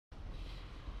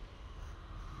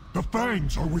The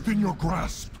Fangs are within your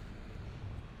grasp!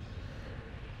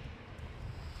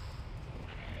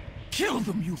 Kill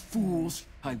them, you fools!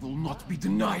 I will not be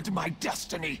denied my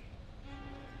destiny!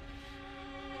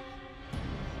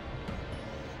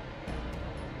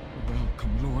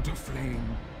 Welcome, Lord of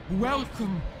Flame.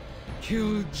 Welcome,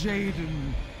 Kill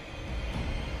Jaden.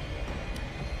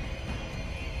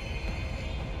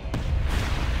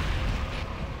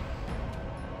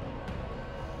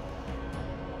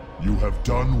 You have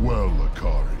done well,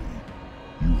 Akari.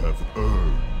 You have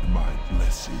earned my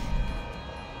blessing.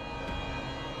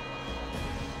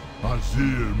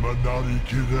 Azir Manari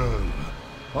Kirel,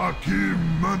 Hakim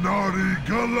Manari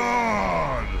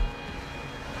Galad!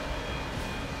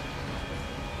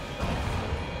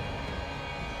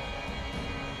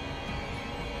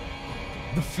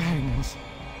 The Fangs.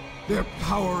 Their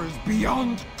power is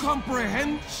beyond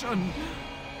comprehension.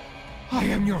 I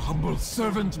am your humble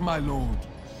servant, my lord.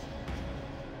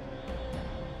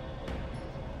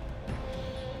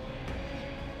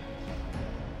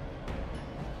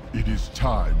 It is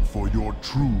time for your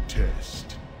true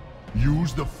test.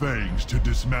 Use the Fangs to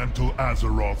dismantle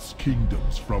Azeroth's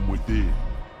kingdoms from within.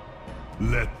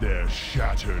 Let their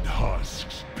shattered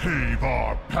husks pave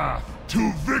our path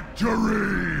to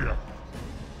victory!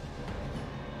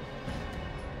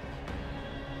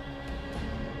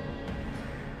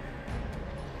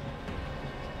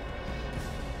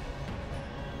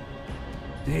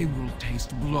 They will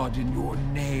taste blood in your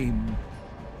name.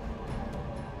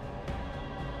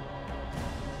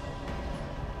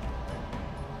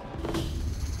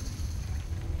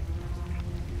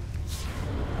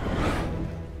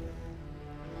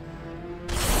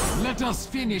 Let us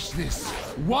finish this,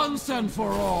 once and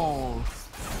for all!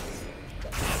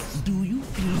 Do you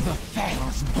feel the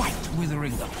Fangs bite,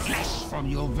 withering the flesh from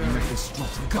your very strut?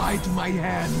 Guide my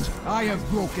hand! I have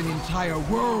broken entire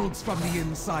worlds from the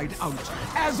inside out!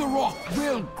 Azeroth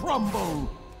will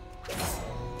crumble!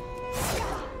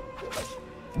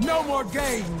 No more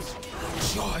games!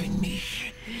 Join me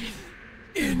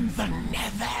in the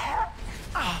Nether!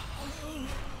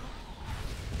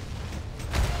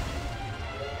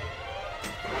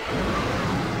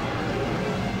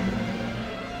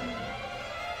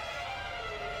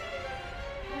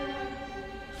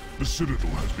 The Citadel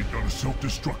has begun a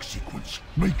self-destruct sequence.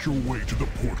 Make your way to the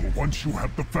portal once you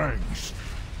have the Fangs.